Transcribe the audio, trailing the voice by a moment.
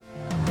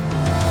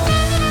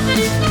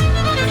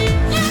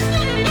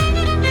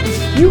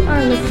You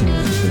are listening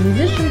to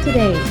Musician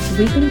Today's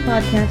weekly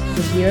podcast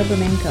with Vera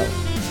Bermenko.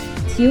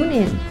 Tune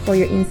in for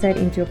your insight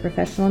into a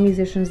professional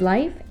musician's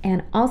life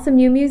and awesome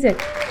new music.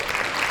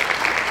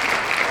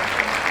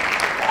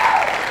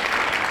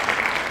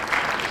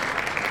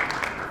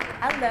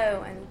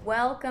 Hello and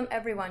welcome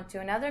everyone to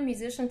another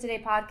Musician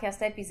Today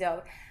podcast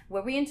episode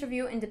where we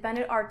interview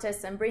independent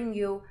artists and bring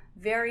you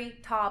very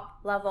top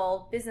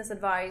level business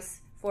advice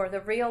for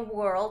the real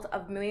world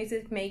of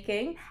music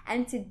making.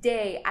 And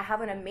today I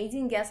have an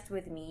amazing guest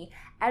with me,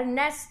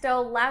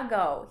 Ernesto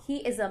Lago. He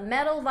is a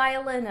metal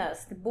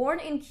violinist born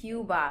in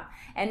Cuba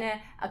and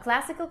a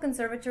classical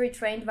conservatory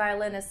trained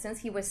violinist since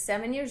he was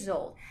 7 years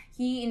old.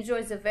 He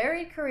enjoys a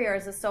varied career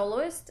as a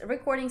soloist,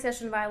 recording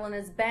session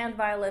violinist, band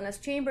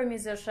violinist, chamber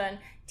musician,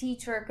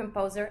 teacher,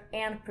 composer,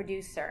 and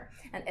producer.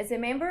 And as a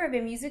member of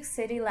a Music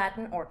City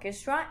Latin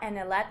Orchestra and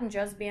a Latin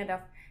jazz band of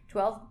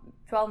 12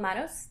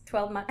 manos.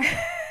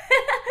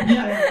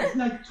 Yeah, it's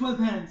like 12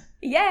 hands.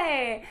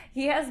 Yay!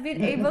 He has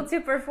been able to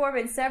perform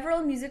in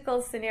several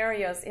musical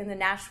scenarios in the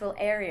Nashville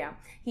area.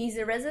 He's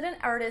a resident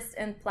artist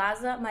in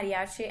Plaza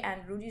Mariachi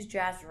and Rudy's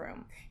Jazz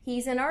Room.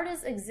 He's an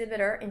artist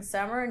exhibitor in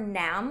Summer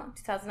NAMM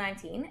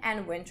 2019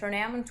 and Winter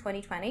NAMM in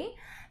 2020.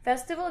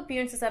 Festival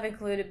appearances have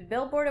included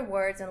Billboard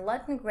Awards and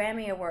Latin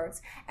Grammy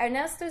Awards.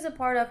 Ernesto is a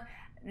part of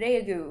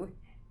Lago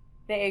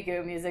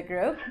music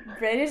group,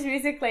 British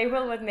music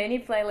label with many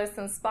playlists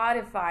on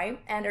Spotify.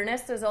 And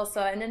Ernesto is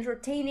also an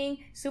entertaining,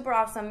 super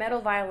awesome metal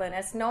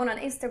violinist known on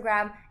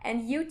Instagram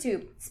and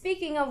YouTube.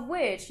 Speaking of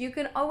which, you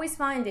can always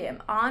find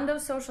him on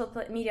those social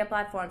media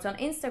platforms. On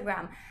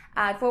Instagram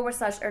at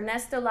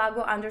 /Ernesto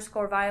Lago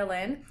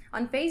 _violin,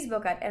 on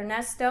Facebook at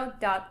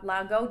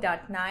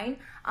Ernesto.lago.9,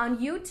 on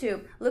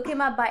YouTube, look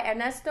him up by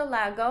Ernesto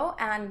Lago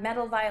and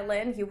metal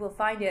violin. You will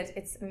find it.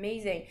 It's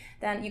amazing.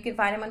 Then you can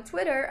find him on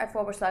Twitter at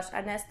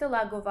 /Ernesto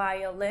Lago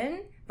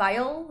violin.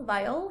 Viol.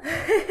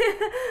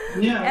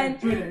 Yeah, and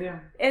Twitter, yeah.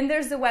 And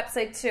there's the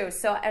website too.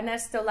 So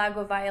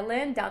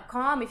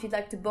ErnestoLagoViolin.com. If you'd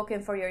like to book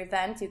him for your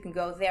event, you can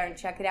go there and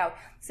check it out.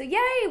 So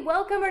yay,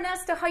 welcome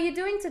Ernesto. How you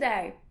doing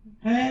today?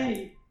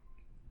 Hey,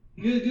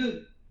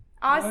 good.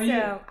 Awesome. How are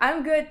you?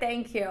 I'm good,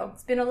 thank you.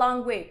 It's been a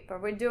long week,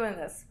 but we're doing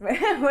this.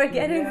 We're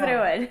getting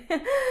through it.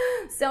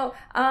 So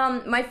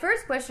my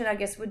first question, I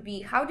guess, would be,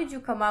 how did you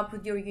come up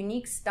with your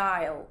unique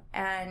style?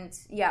 And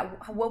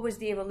what was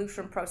the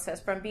evolution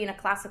process from being a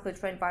classically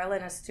trained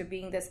violinist to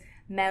being this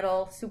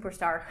metal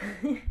superstar?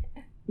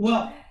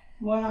 Well,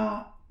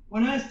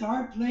 when I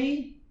started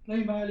playing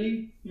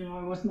violin,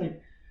 I was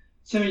like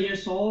 7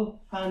 years old,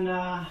 and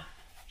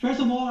first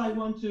of all, I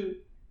want to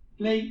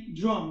play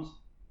drums.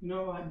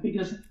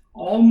 Because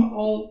all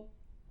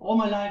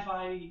my life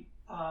I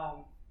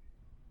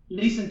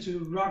listened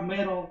to rock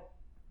metal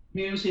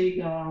music,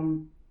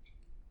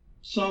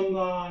 some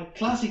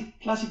classic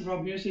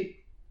rock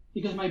music,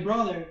 because my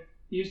brother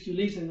used to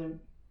listen to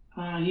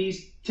them.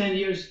 He's 10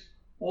 years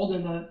older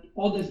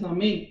than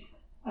me,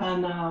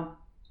 and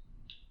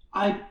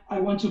I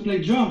want to play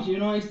drums.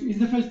 It's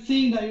the first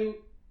thing that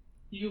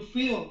you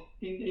feel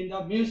in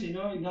that music,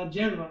 in that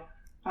genre.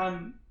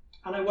 And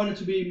I wanted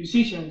to be a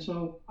musician,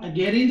 so I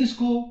get into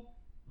school.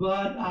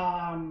 But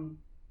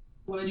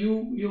when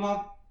you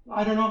have,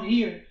 I don't know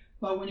here,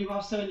 but when you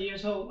have 7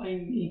 years old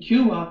in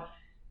Cuba,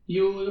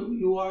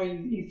 you are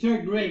in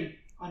third grade.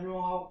 I don't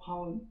know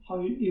how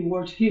it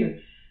works here.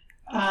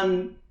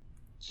 And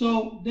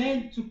so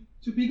then to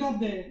pick up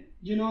the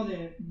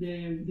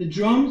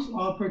drums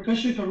or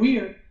percussion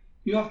career,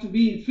 you have to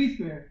be in fifth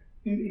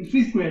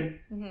grade.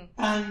 Mm-hmm.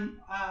 And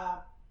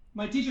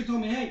my teacher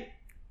told me, hey,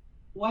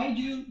 why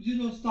you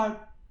don't start,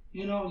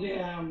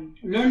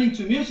 learning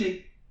to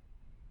music,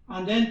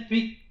 and then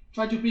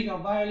try to pick a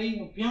violin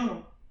or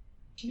piano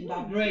in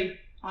that grade,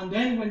 and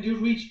then when you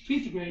reach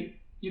fifth grade,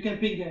 you can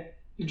pick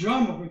the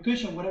drum or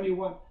percussion, whatever you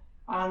want.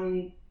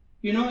 And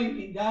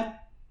in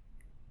that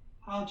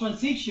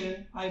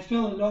transition, I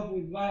fell in love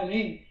with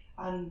violin,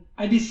 and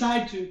I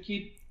decided to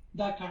keep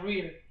that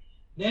career.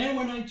 Then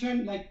when I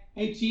turned like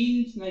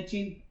 18,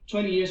 19,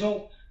 20 years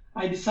old,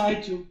 I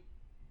decided to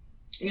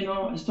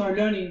I started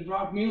learning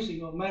rock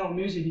music or metal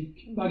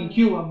music back in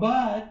Cuba.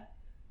 But,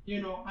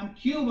 I'm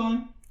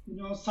Cuban,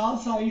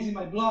 salsa is in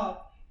my blood.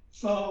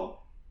 So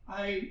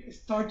I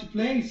started to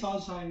play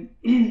salsa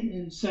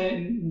in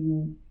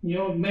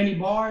many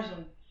bars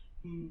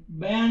and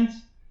bands,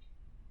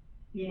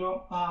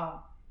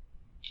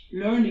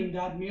 learning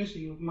that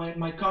music of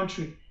my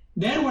country.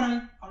 Then when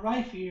I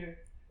arrived here,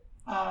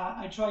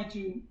 I tried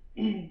to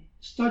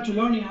start to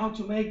learning how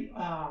to make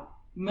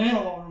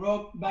metal or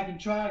rock backing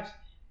tracks.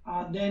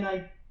 Then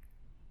I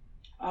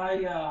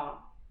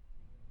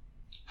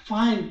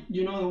find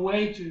the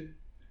way to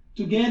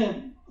get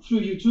it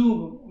through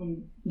YouTube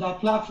on that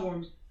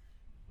platforms,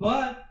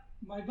 but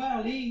my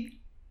violin,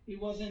 it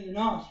wasn't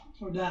enough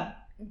for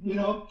that.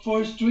 Mm-hmm.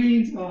 4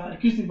 strings,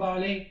 acoustic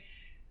violin.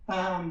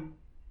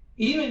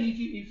 Even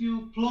if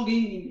you plug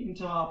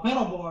into a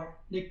pedal board,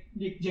 the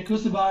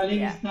acoustic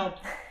violin is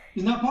not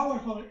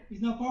powerful.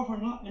 It's not powerful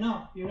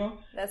enough.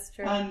 That's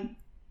true. And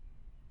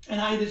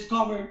I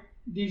discovered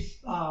this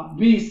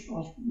beast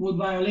of wood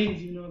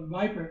violins, the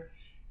Viper,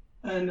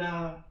 and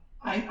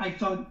I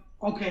thought,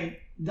 okay,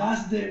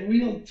 that's the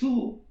real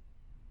tool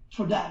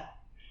for that.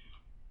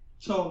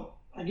 So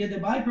I get the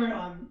Viper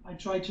and I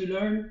try to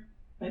learn,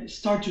 I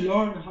start to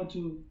learn how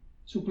to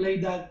play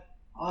that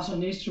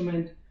awesome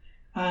instrument,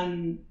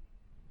 and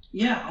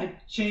yeah, I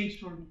changed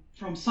from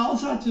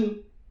salsa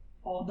to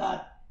all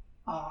that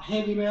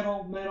heavy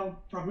metal,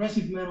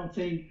 progressive metal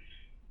thing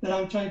that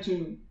I'm trying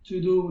to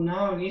do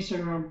now on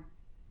Instagram.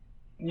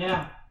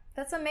 Yeah.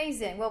 That's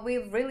amazing. Well, we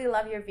really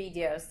love your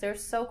videos. They're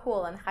so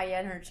cool and high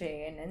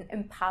energy and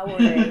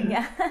empowering.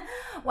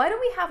 Why don't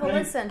we have a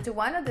listen to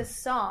one of the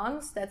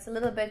songs that's a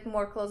little bit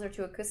more closer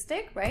to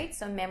acoustic, right?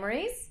 Some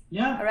memories.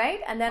 Yeah. All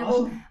right, and then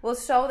awesome. we'll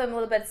show them a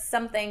little bit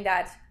something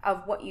that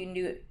of what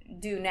you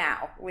do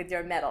now with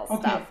your metal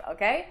stuff.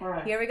 Okay. All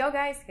right. Here we go,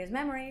 guys. Here's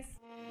memories.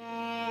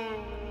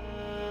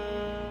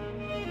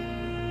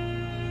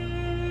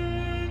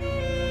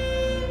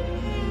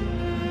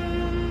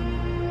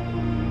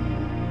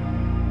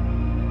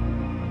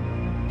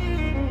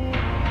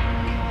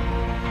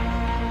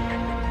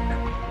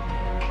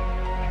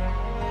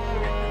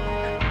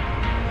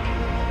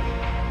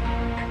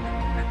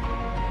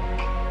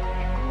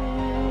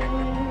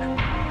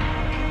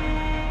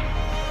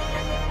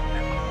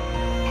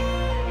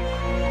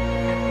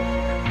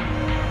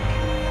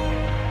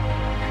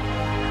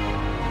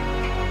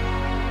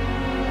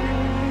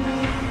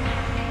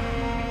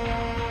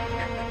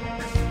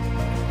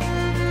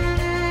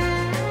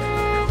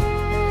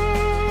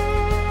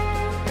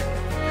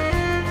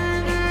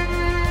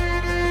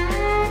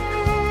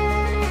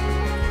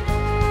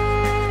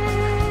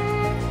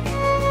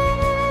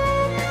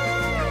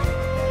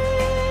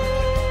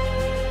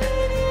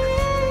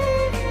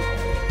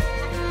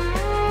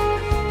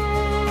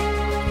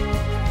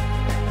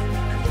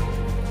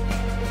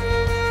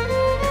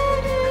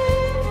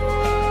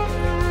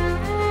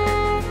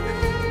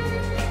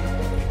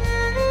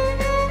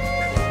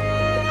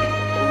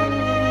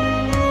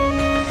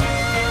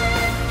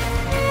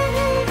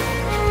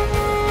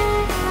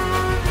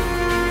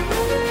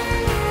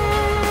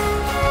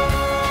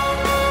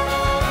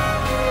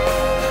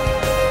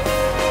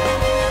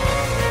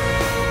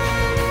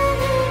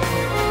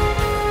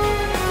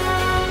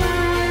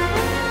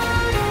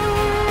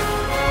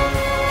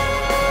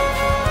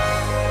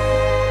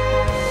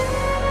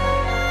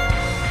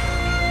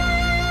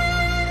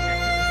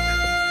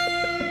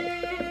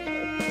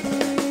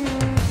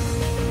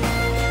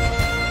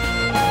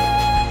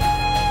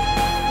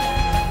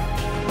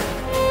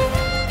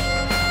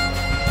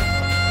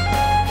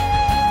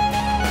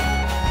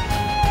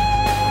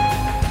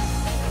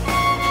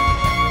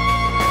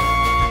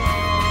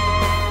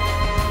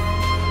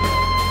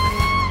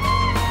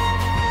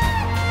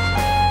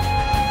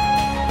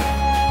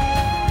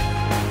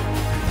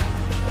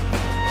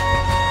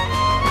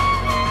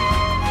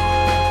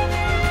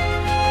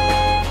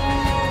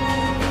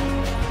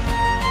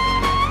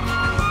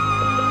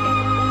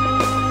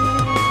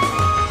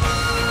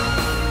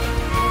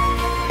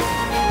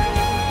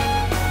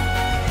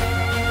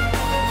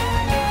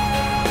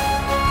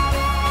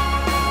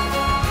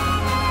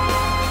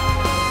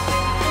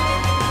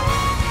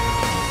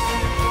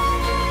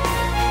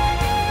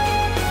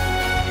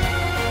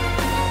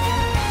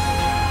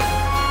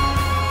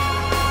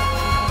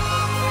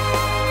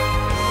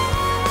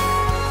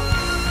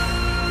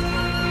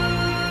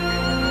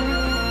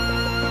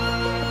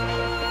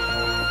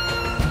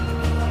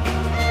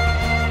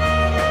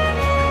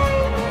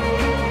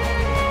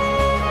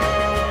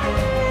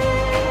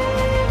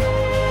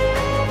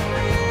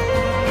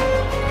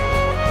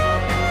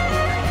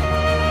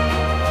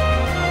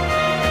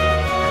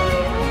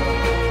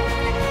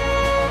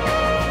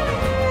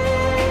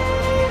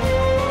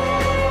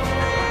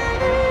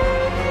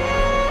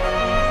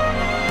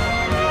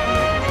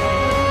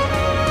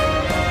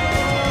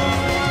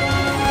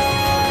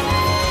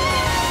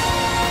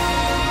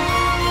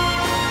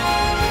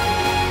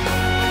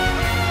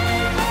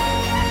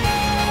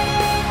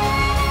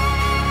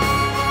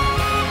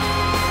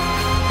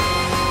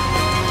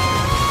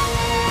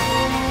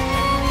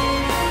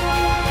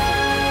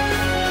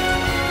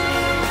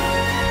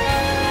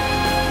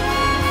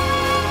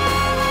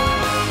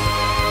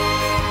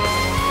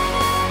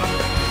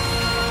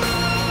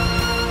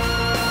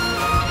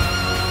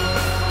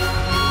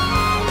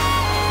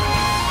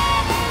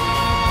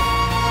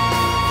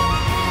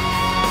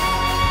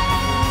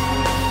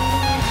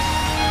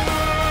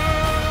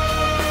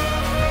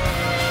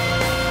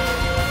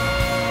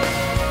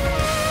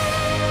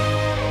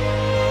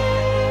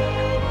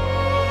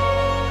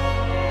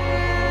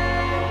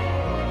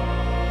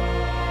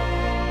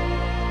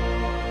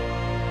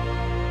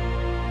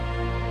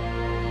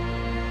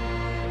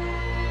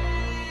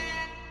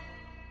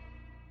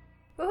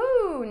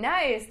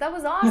 Nice. That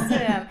was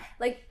awesome.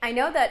 Like, I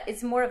know that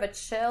it's more of a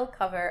chill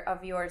cover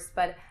of yours,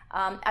 but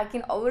I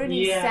can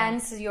already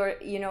sense your,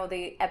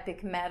 the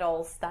epic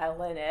metal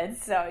style in it.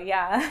 So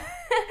yeah,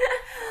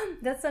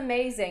 that's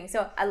amazing.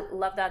 So I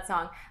love that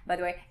song, by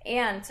the way.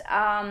 And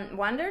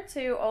wanted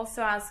to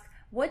also ask,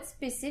 what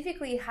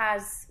specifically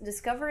has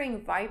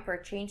discovering Viper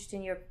changed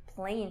in your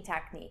playing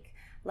technique?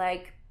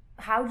 Like,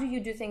 how do you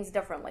do things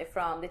differently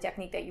from the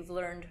technique that you've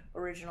learned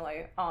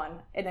originally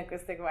on an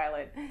acoustic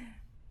violin?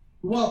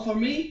 Well, for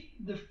me,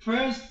 the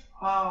first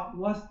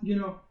was,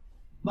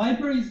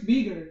 Viper is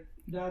bigger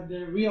than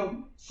the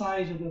real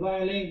size of the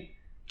violin,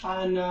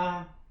 and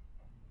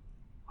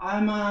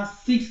I'm a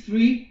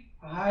 6'3"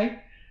 height.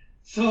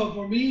 So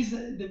for me,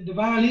 the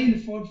violin, the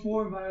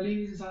 4/4 violin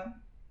is a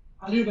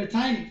little bit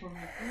tiny for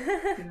me,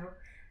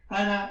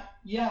 And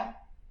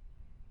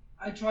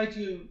I try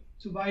to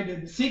buy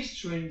the 6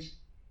 strings,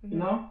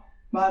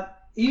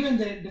 But even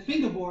the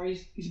fingerboard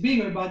is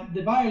bigger, but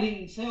the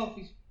violin itself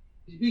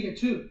is bigger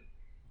too.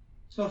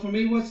 So for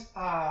me, it was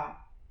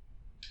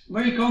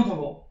very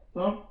comfortable,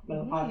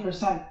 at first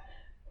sight,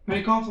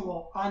 very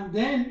comfortable. And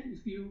then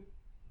if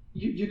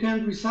you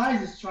can resize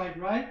the strike,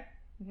 right?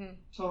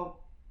 So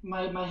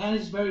my hand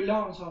is very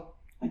long, so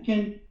I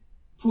can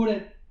put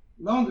it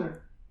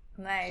longer.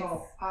 Nice.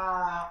 So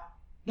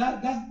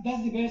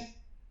that's the best,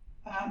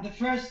 the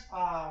first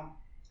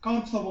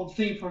comfortable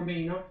thing for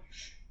me,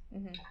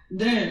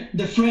 Then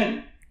the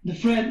fret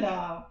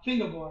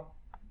fingerboard.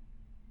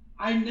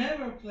 I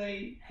never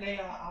play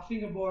a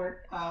fingerboard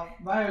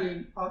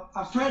violin,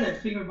 a fretted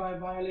fingerboard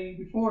violin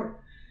before.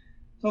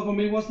 So for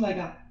me, it was like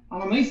an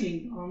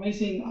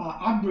amazing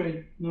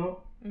upgrade,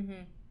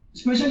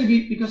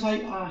 Especially because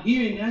I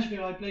here in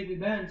Nashville I play with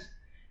bands,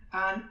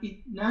 and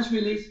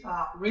Nashville is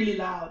really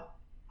loud,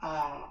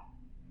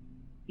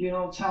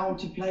 town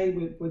to play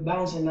with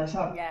bands and that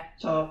stuff. Yeah.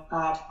 So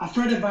a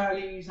fretted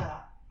violin is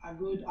a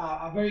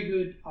very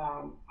good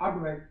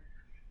upgrade.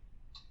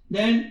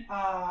 Then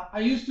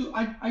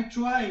I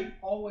try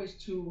always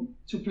to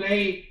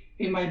play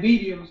in my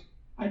videos.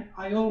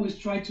 I always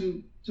try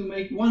to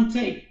make one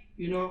take,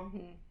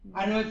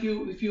 I don't know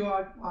if you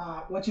are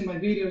watching my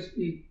videos.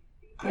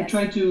 I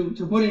try to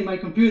put in my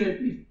computer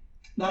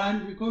that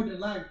I'm recording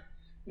live.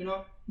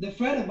 The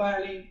fretted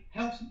violin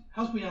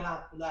helps me a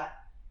lot with that.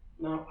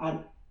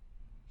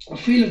 I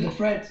feel the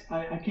frets.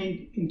 I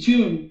can in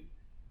tune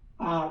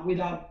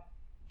without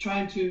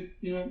trying to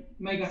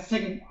make a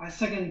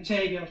second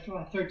take or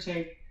a third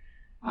take.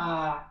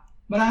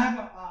 But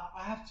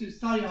I have to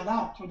study a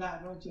lot for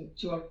that,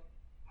 to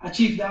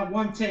achieve that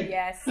one take.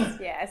 Yes,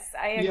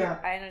 I agree. Yeah.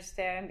 I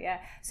understand. Yeah.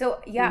 So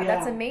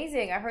that's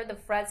amazing. I heard the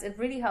frets. It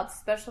really helps,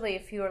 especially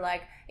if you're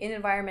like in an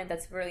environment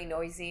that's really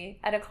noisy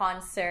at a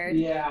concert.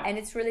 Yeah. And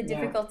it's really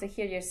difficult to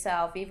hear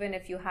yourself, even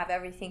if you have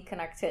everything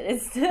connected.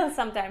 It's still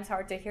sometimes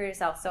hard to hear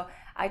yourself. So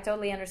I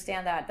totally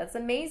understand that. That's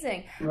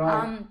amazing.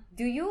 Right.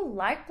 Do you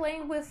like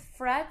playing with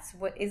frets?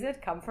 Is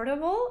it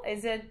comfortable?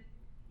 Is it,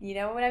 you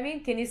know what I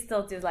mean? Can you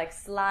still do like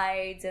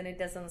slides and it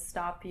doesn't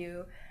stop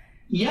you?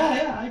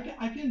 Yeah,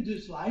 I can do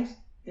slides.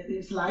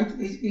 It's like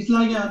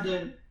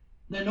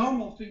the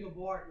normal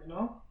fingerboard,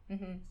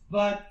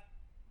 But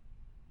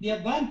the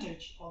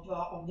advantage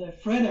of the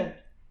fretted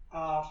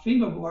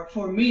fingerboard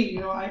for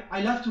me,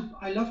 I love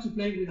to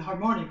play with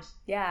harmonics.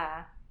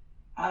 Yeah.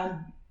 And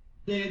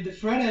the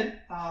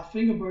fretted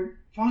fingerboard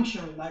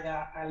function like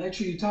a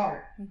electric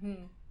guitar.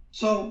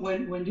 So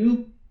when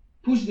you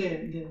push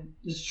the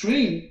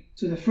string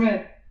to the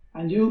fret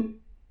and you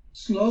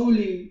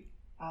slowly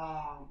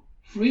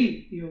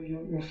free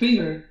your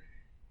finger,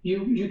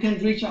 you can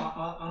reach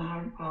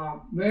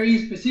a very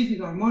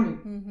specific harmonic.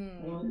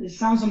 It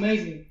sounds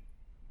amazing.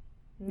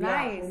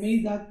 Nice. Yeah, for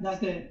me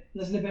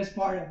that's the best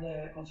part of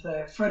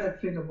the fretted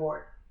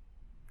fingerboard,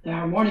 the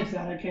harmonics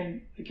that I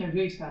can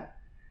reach that.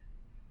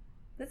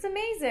 That's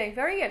amazing.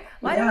 Very good.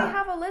 Why don't we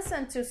have a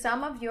listen to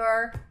some of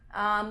your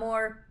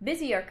more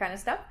busier kind of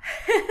stuff?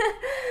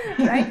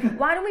 Right?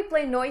 Why don't we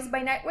play Noise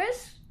by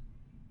Nightwish?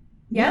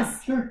 Yes? Yeah,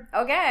 sure.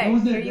 Okay, that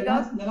was here you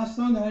go. The last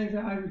song that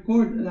I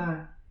recorded.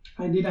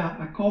 I did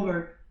a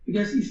cover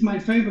because it's my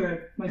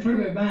favorite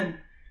band,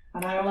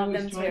 and I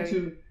always try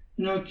to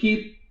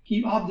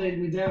keep update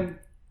with them,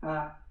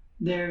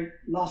 their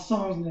last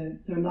songs,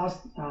 their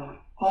last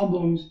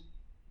albums,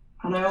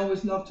 and I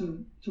always love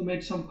to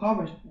make some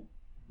covers of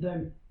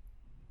them.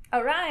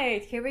 All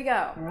right, here we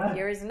go. All right.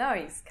 Here is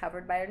Noise,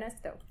 covered by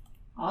Ernesto.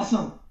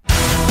 Awesome.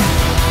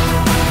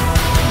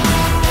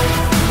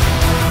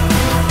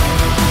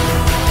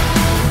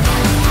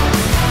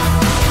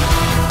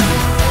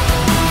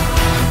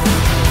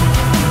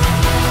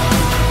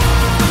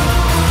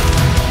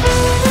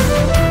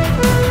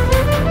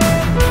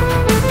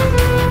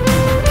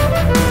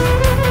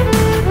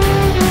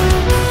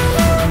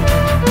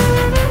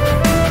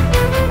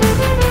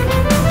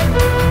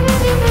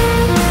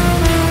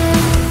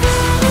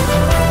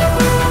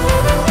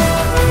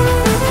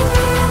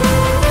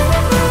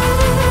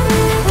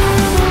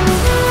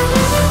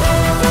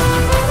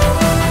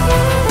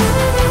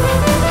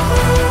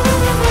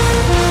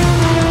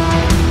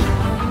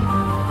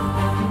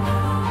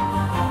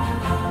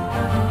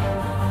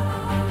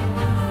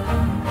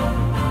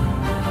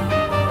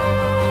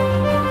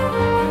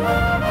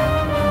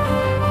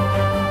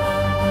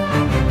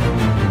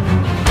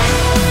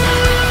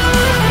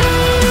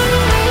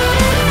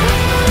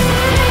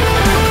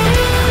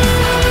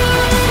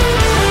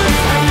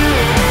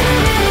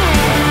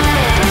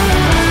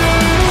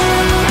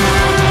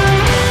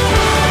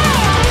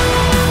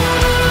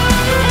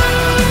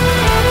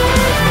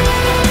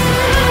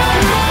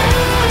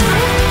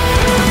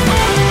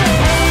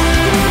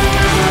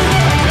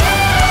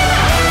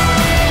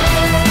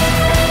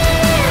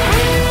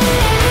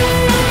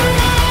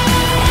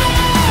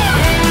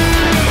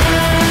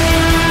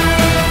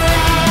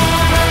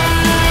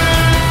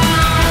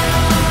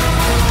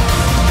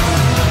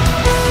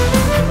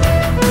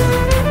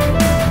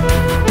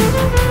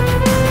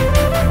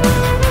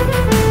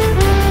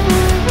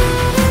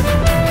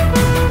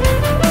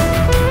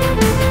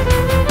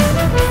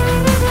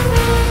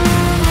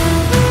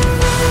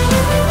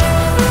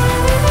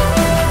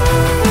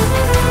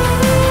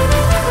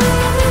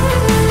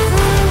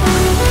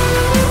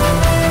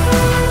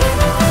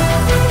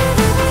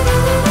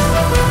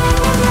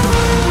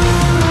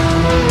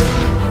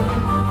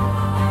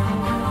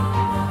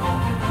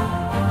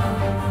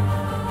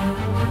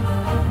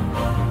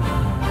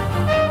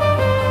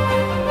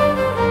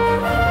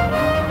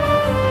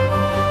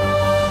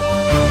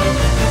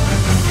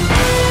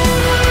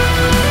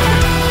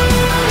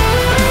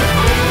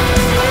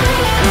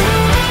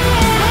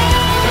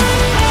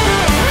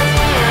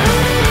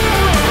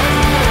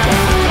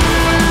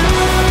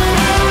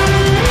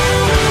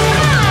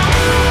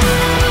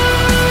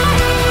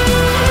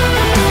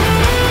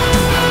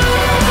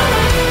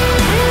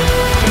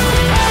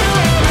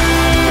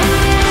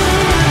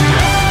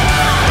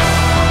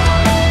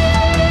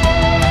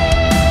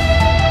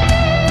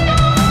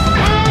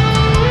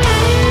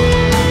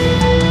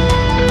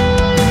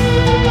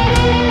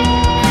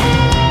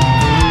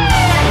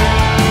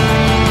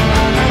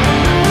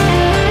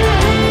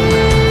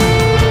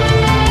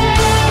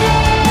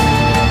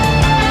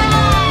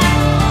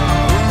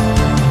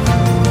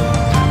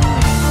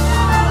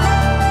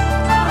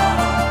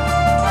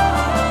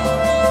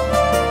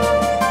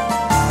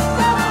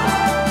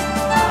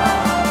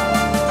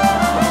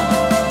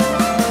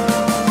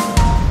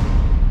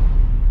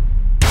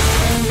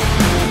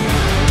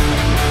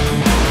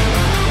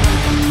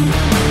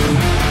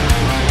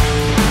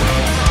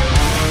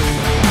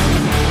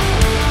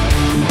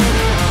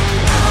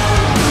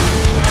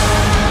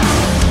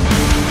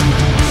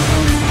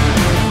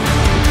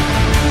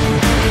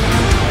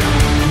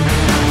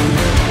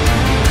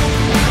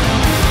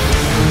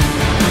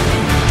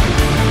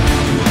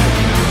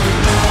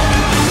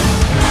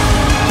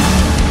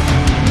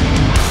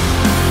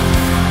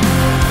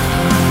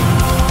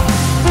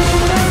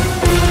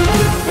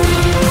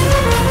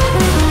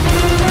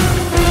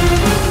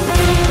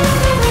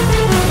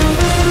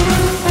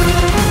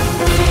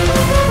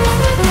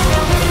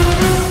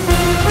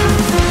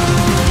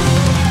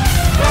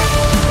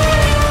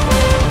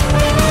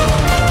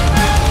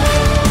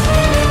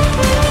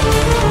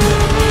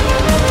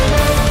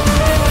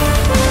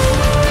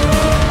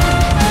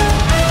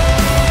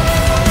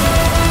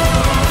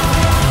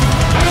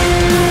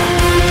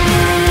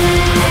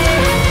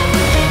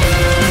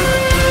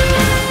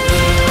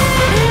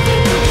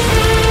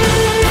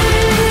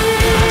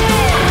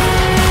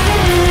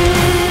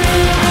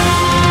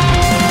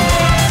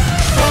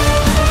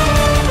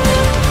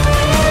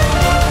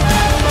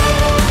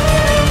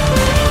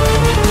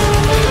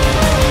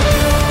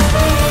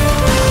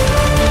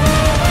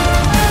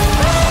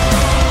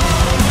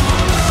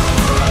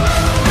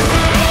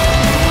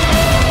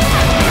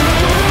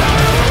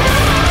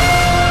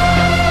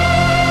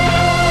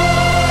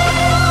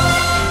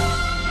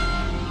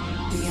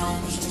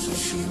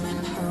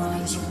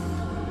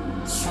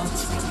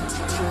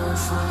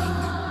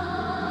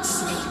 suffering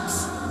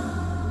sleeps.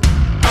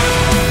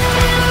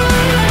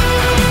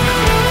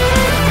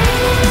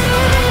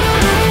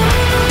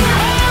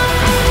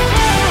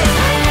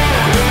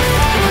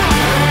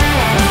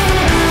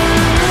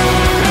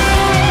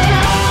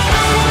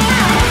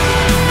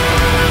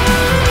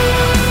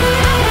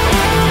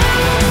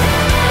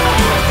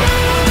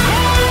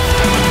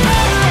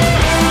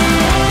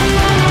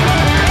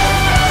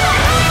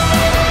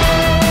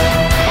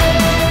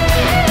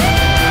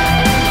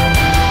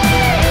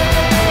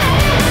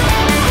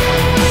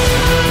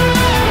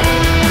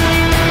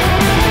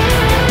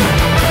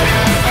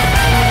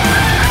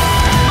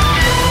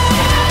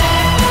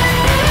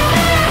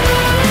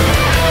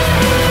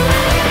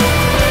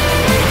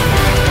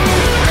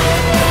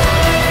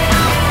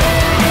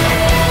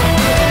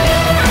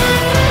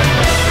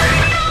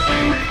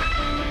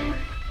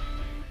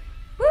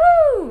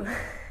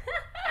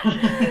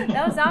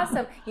 That was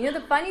awesome. You know,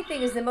 the funny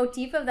thing is the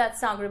motif of that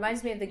song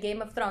reminds me of the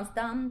Game of Thrones.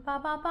 Dum pa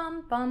pa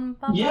pum pum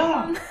pum.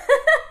 Yeah.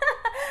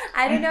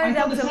 I don't know if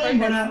that was the a same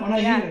purpose. when I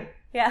hear it.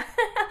 Yeah.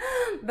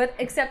 But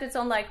except it's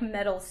on like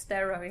metal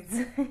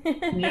steroids.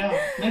 Yeah,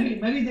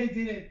 maybe they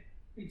did it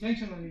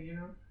intentionally, you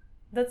know.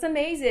 That's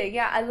amazing.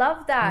 Yeah, I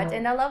love that. Yeah.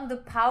 And I love the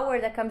power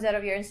that comes out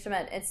of your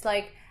instrument. It's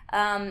like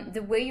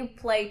the way you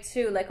play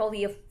too, like all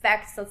the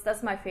effects.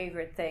 That's my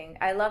favorite thing.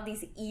 I love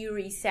these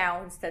eerie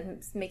sounds that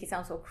make it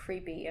sound so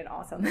creepy and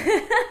awesome.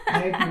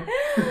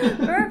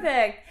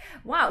 Perfect.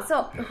 Wow.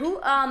 So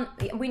who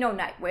we know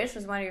Nightwish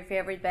is one of your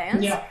favorite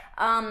bands. Yeah.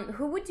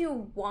 Who would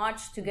you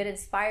watch to get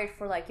inspired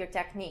for like your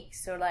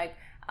techniques? Or like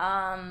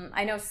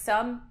I know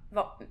some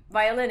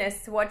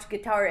violinists watch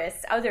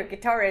guitarists, other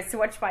guitarists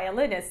watch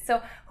violinists.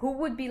 So who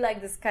would be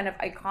like this kind of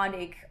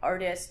iconic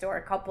artist or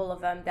a couple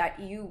of them that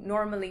you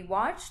normally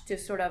watch to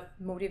sort of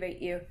motivate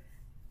you?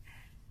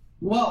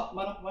 Well,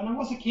 when I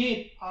was a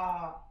kid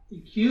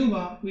in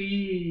Cuba,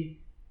 we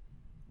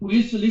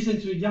used to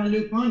listen to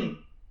Jean-Luc Ponty,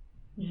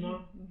 you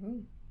know,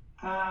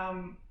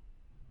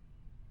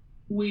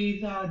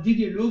 with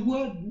Didier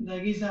Lockwood,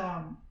 that is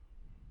a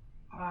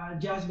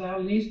jazz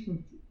violinist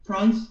from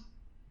France.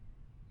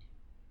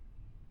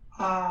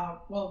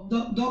 Well,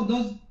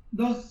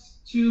 those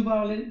two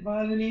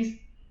violinists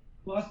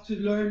was to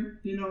learn,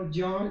 you know,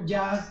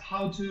 jazz,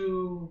 how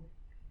to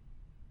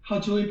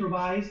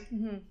improvise.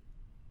 Mm-hmm.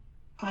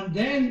 And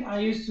then I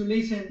used to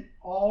listen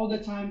all the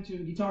time to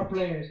guitar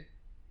players,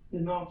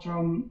 you know,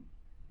 from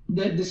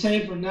the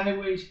same from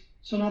Nightwish,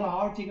 Sonata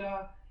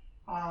Arctica,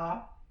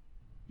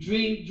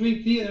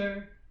 Dream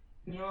Theater,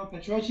 you know,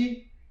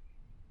 Petrochi,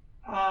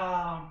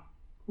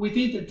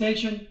 Within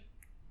Temptation,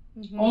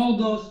 all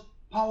those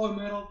power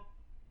metal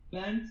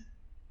bands.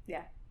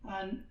 Yeah.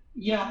 And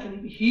yeah,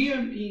 and here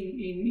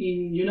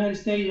in United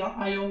States,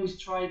 I always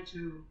try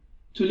to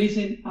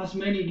listen as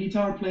many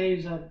guitar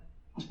players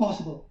as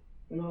possible.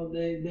 You know,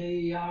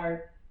 they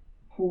are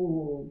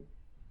who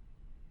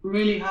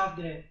really have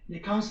the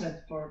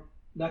concept for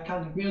that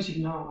kind of music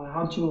now, and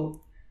how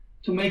to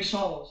make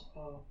solos,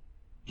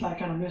 that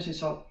kind of music.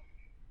 So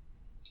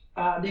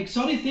the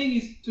exotic thing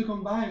is to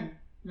combine,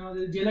 you know,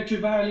 the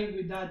electric violin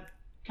with that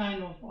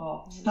kind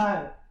of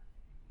style.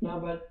 No,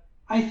 but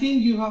I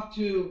think you have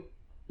to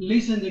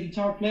listen to the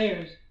guitar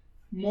players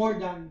more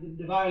than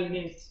the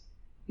violinists,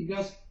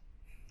 because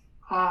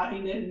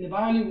in the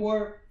violin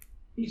world,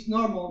 it's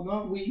normal.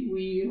 No,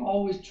 we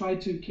always try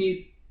to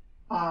keep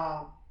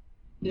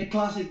the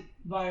classic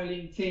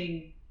violin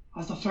thing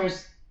as the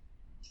first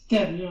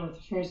step. You know,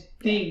 the first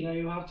thing that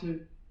you have to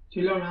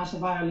learn as a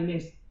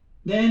violinist.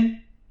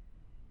 Then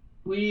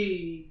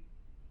the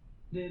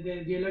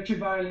electric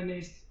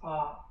violinists,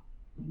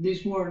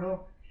 this world,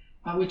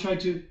 no, we try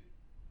to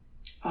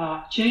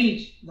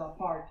change that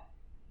part.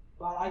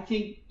 But I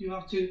think you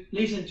have to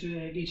listen to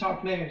the guitar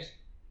players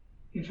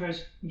in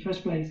first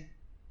place.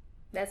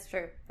 That's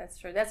true.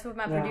 That's what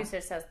my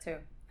producer says too.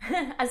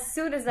 As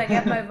soon as I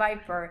get my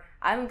Viper,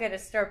 I'm gonna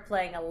start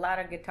playing a lot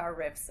of guitar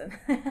riffs.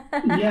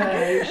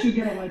 Yeah, you should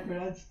get a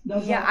Viper.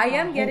 That's I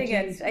am getting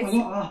it.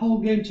 A whole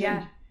game change.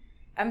 Yeah.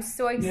 I'm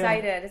so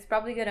excited. Yeah. It's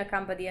probably gonna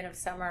come by the end of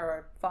summer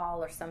or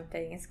fall or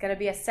something. It's gonna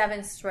be a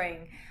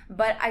 7-string,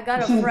 but I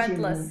got a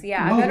fretless. String,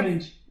 yeah, I got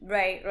a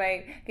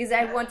right, because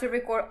I want to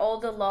record all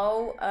the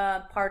low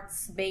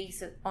parts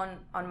bass on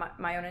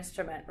my own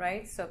instrument,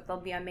 right? So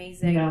that'll be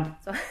amazing. Yeah.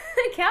 So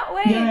I can't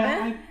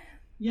wait.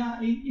 Yeah,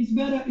 it's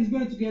better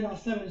to get a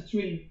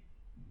 7-string.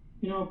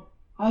 You know,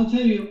 I'll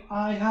tell you,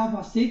 I have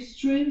a 6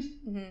 strings,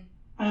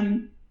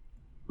 and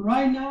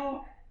right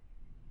now,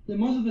 the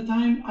most of the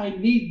time I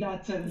need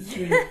that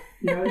 7-string.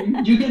 You know,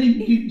 you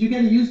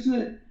get used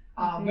to it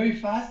very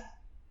fast.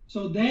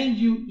 So then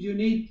you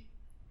need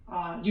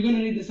you're gonna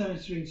need the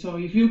 7-string. So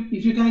if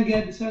you can't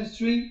get the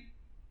 7-string,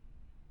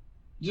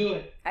 do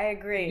it. I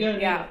agree.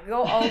 Yeah,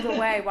 go all the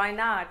way. Why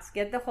not?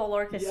 Get the whole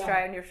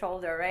orchestra on your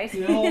shoulder, right?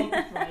 The whole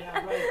orchestra,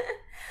 yeah, right.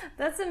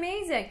 That's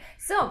amazing.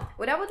 So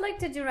what I would like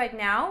to do right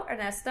now,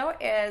 Ernesto,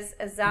 is,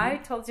 as I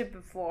told you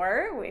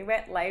before we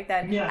went live,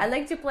 that I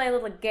like to play a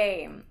little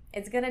game.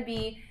 It's going to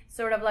be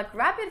sort of like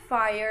rapid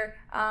fire,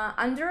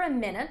 under a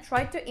minute.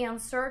 Try to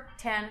answer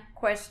 10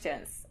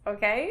 questions,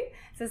 okay?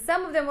 So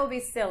some of them will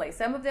be silly,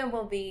 some of them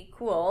will be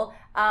cool,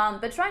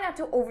 but try not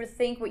to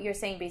overthink what you're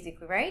saying,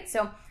 basically, right?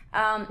 So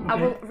I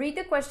will read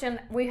the question.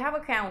 We have a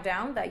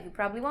countdown that you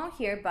probably won't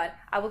hear, but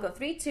I will go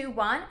 3, 2,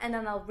 1, and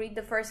then I'll read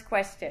the first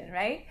question,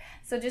 right?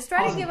 So just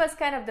try to give us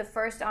kind of the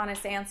first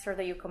honest answer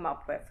that you come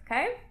up with,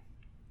 okay?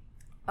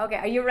 Okay,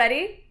 are you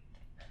ready?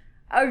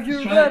 Are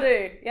you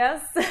ready?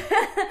 Yes?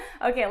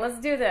 Okay, let's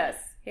do this.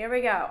 Here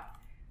we go.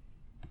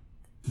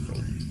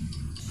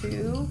 3,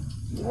 2,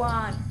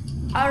 1.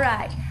 All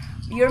right.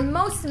 Your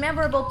most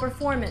memorable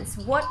performance,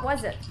 what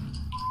was it?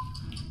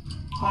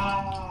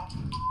 All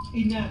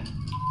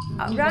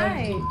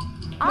right.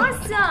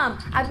 Awesome.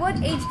 At what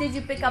age did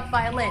you pick up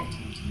violin?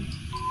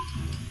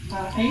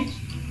 Age?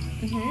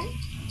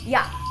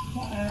 Yeah.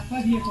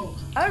 5 years old.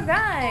 All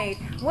right.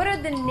 What are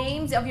the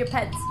names of your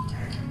pets?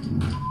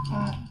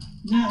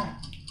 Nara.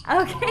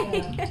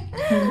 Okay.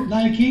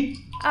 Lion King.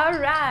 All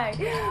right.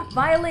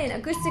 Violin,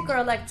 acoustic or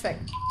electric?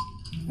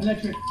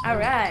 Electric. All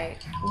right.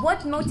 What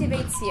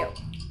motivates you?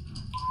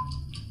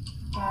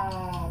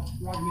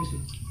 Rock music.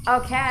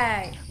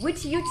 Okay. Which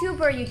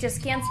YouTuber you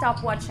just can't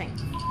stop watching?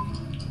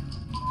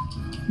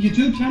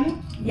 YouTube channel?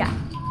 Yeah.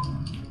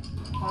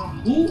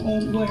 Who or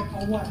where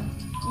or what?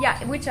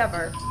 Yeah,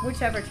 whichever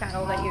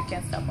channel that you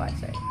can't stop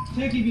watching.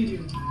 Techie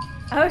video.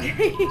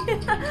 Okay.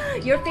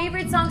 Your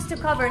favorite songs to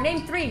cover,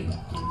 name 3.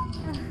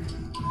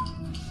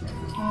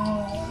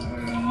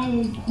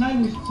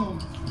 Language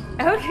song.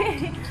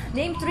 Okay.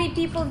 Name 3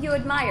 people you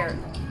admire.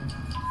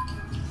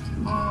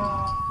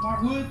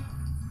 Mark Wood,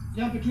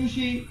 John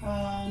Petrucci,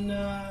 and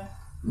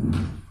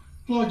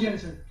Floyd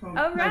Jensen.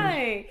 All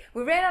right.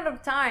 We ran out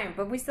of time,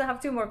 but we still have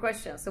 2 more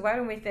questions. So why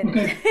don't we finish?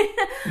 Okay.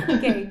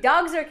 Okay.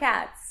 Dogs or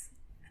cats?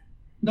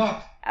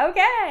 Doc.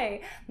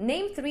 Okay.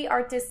 Name 3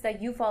 artists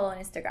that you follow on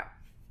Instagram.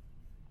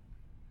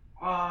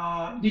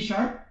 D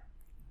Sharp,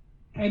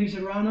 Amy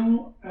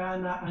Serrano,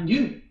 and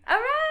you. All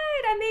right.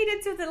 I made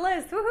it to the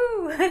list.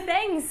 Woohoo!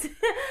 Thanks.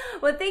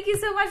 Well, thank you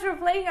so much for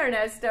playing,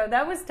 Ernesto.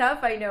 That was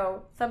tough, I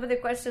know. Some of the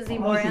questions need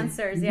more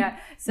answers. Yeah.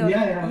 So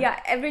yeah,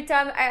 every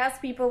time I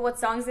ask people what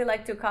songs they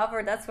like to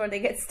cover, that's where they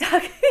get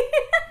stuck.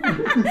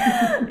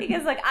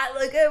 Because like I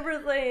like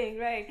everything,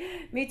 right?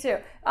 Me too.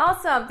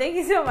 Awesome. Thank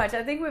you so much.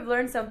 I think we've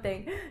learned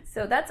something.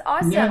 So that's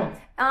awesome. Yeah.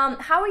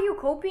 How are you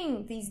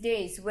coping these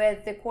days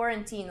with the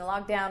quarantine, the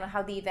lockdown, and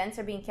how the events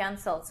are being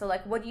canceled? So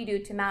like, what do you do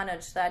to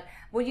manage that?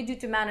 What do you do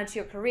to manage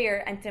your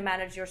career and to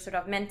manage your sort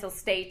of mental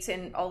state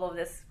in all of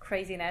this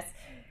craziness?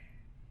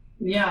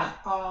 Yeah,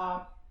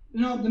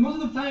 the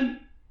most of the time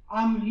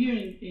I'm here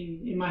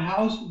in my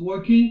house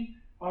working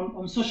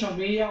on social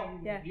media,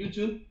 on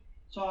YouTube.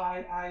 So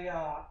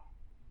I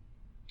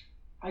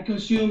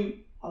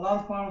consume a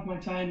large part of my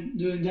time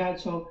doing that.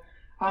 So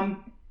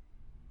I'm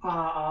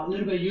a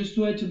little bit used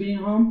to it, to being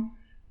home.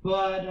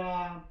 But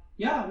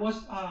it was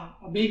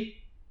a big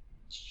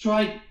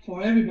strike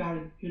for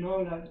everybody.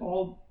 Like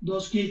all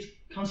those kids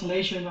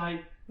cancellation.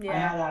 I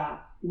had a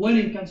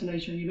wedding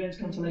cancellation, events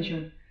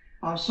cancellation,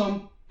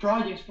 some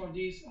projects for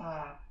this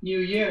new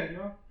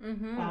year,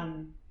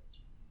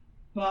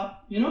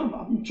 but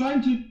I'm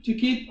trying to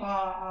keep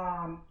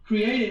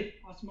creative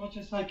as much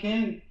as I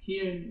can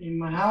here in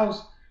my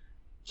house.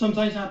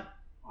 Sometimes I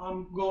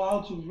go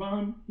out to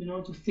run,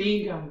 to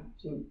think and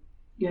to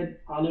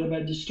get a little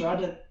bit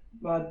distracted.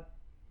 But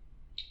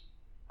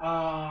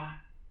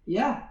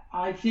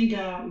I think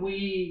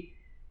we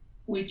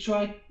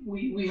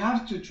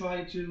have to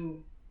try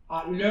to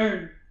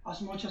learn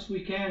as much as we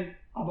can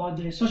about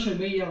the social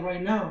media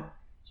right now.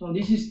 So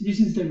this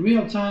is the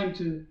real time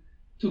to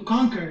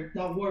conquer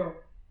that world,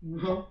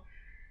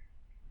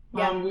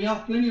 and we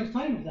have plenty of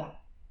time of that.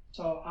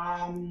 So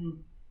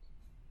I'm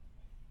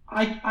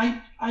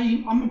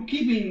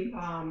keeping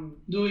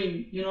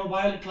doing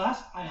violin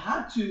class. I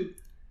had to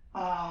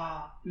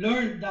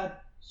learn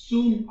that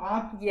Zoom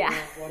app, or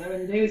whatever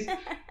it is, and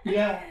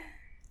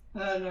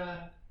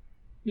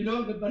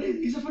but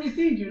it's a funny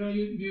thing,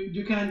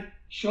 you can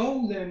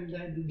show them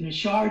the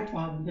chart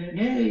and then,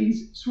 hey,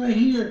 it's right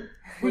here,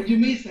 but you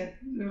miss it.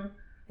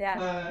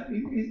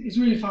 It's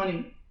really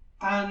funny,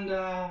 and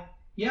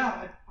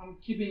I'm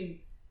keeping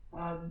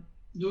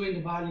doing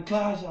the violin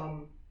class,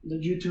 the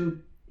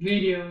YouTube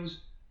videos.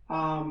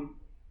 I'm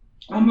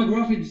a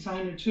graphic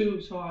designer too,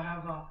 so I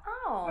have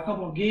a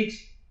couple of gigs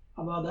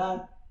about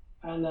that.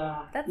 And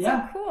that's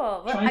so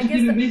cool. Well, trying to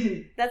keep it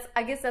busy.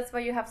 I guess that's why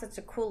you have such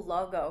a cool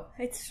logo.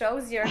 It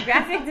shows you're a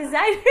graphic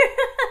designer.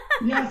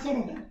 Yeah,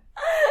 some of that.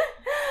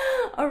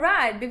 All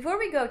right. Before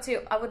we go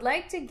to, I would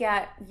like to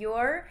get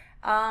your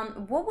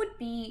what would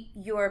be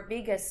your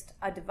biggest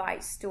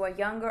advice to a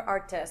younger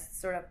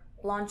artist, sort of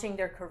launching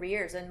their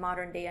careers in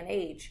modern day and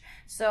age?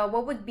 So,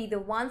 what would be the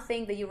one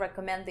thing that you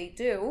recommend they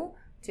do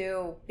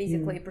to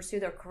basically pursue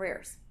their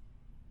careers?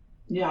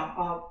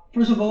 Yeah.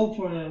 First of all,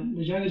 for the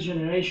younger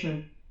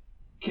generation.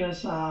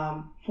 Because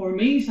for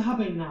me, it's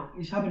happening now.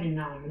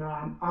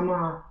 I'm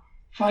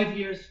 5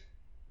 years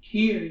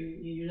here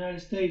in the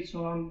United States,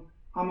 so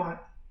I'm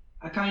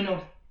a kind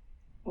of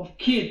of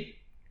kid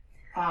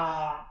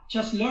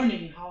just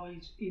learning how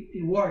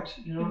it works,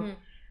 you know. Mm-hmm.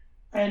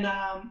 And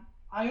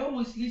I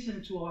always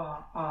listen to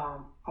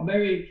a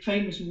very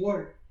famous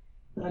word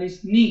that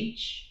is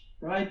niche,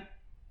 right?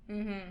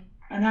 Mm-hmm.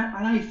 And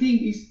I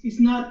think it's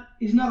not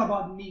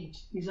about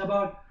niche. It's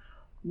about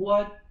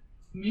what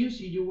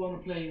music you want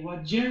to play,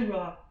 what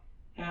genre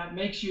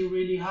makes you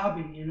really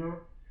happy, you know.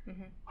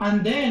 Mm-hmm.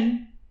 And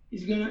then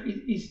it's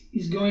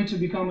going to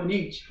become a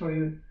niche for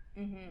you.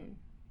 Mm-hmm.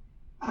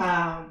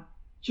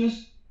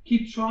 Just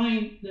keep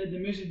trying the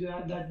music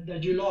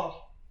that you love,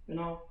 you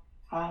know.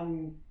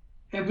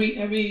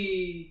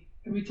 Every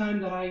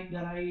time that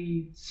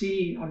I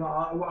see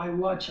I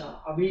watch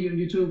a video on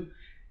YouTube,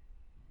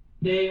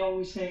 they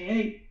always say,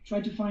 hey,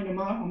 try to find a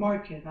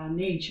market, a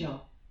niche.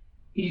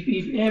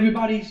 If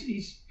everybody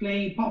is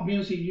playing pop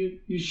music,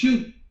 you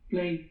should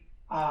play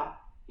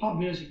pop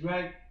music,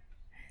 right?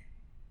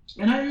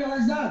 And I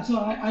realized that, so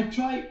I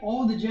try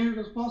all the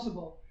genres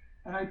possible,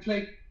 and I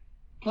play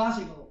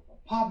classical,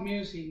 pop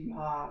music,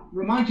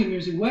 romantic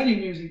music, wedding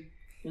music,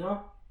 you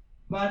know.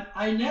 But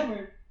I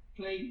never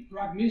play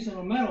rock music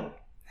or metal.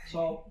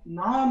 So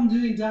now I'm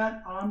doing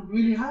that. I'm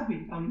really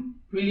happy. I'm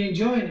really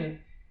enjoying it,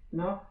 you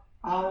know.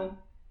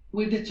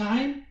 With the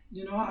time,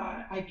 you know,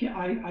 I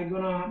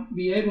gonna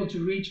be able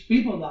to reach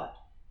people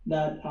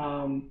that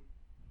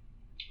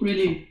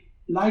really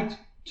like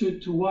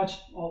to watch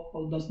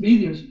all those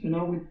videos, you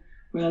know,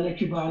 with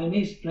electric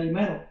violinists play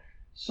metal.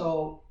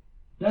 So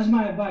that's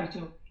my advice.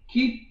 So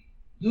keep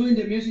doing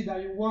the music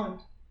that you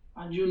want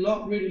and you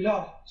really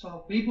love.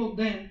 So people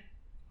then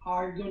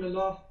are gonna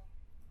love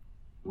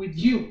with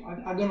you.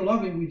 Are gonna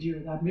love it with you,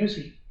 that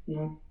music. You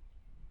know,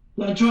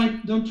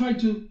 don't try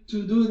to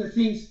do the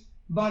things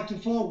back to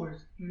forward.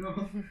 You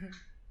know.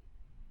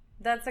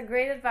 That's a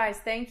great advice.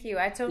 Thank you.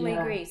 I totally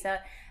agree. So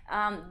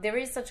there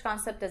is such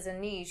concept as a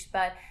niche,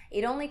 but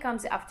it only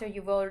comes after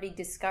you've already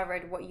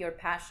discovered what your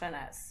passion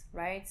is,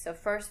 right? So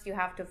first you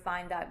have to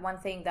find that one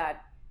thing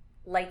that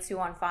lights you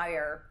on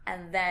fire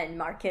and then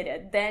market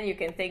it. Then you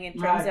can think in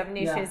terms of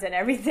niches and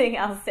everything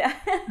else.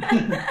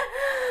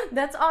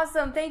 That's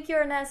awesome. Thank you,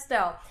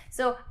 Ernesto.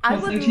 So I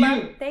would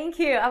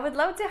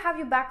love to have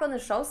you back on the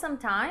show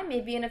sometime,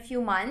 maybe in a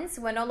few months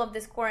when all of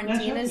this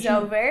quarantine is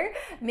over.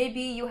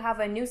 Maybe you have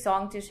a new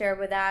song to share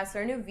with us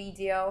or a new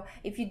video.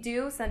 If you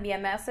do, send me a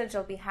message.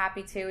 I'll be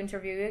happy to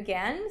interview you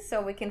again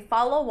so we can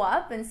follow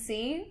up and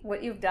see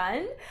what you've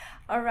done.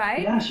 All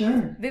right. Yeah,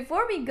 sure.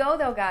 Before we go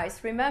though,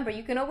 guys, remember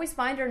you can always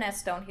find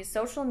Ernesto on his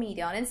social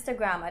media, on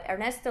Instagram at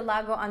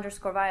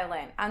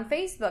ErnestoLago_violin, on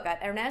Facebook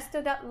at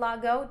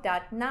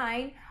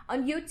Ernesto.lago.9,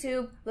 on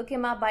YouTube, look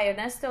him up by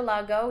Ernesto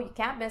Lago. You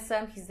can't miss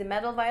him. He's the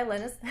metal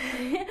violinist.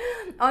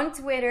 On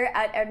Twitter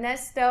at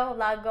Ernesto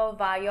Lago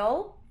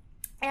Viol.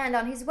 And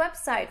on his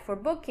website for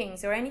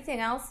bookings or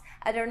anything else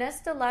at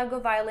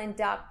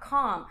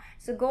ernestolagoviolin.com.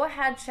 So go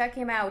ahead, check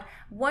him out.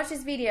 Watch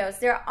his videos.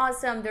 They're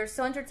awesome. They're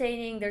so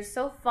entertaining. They're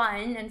so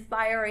fun and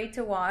fiery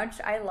to watch.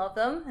 I love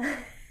them.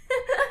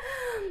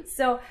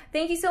 So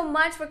thank you so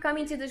much for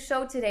coming to the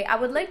show today. I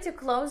would like to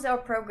close our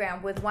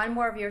program with one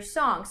more of your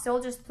songs. So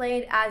I'll just play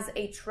it as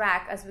a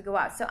track as we go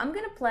out. So I'm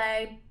going to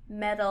play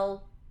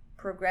metal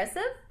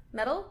progressive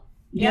metal.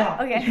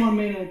 Yeah, okay. It's 1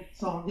 minute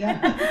song. Yeah.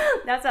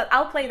 That's it.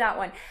 I'll play that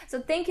one.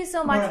 So thank you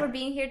so much for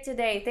being here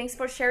today. Thanks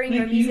for sharing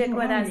your music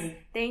with us.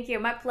 Thank you.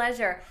 My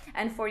pleasure.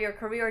 And for your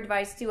career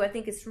advice too. I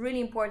think it's really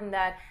important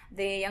that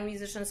the young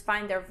musicians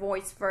find their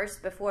voice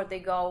first before they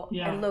go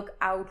and look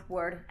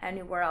outward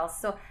anywhere else.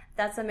 So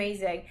that's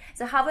amazing.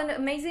 So have an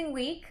amazing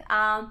week.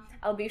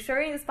 I'll be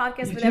sharing this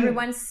podcast with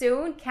everyone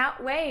soon.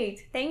 Can't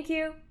wait. Thank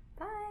you.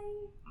 Bye.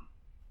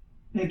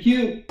 Thank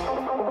you.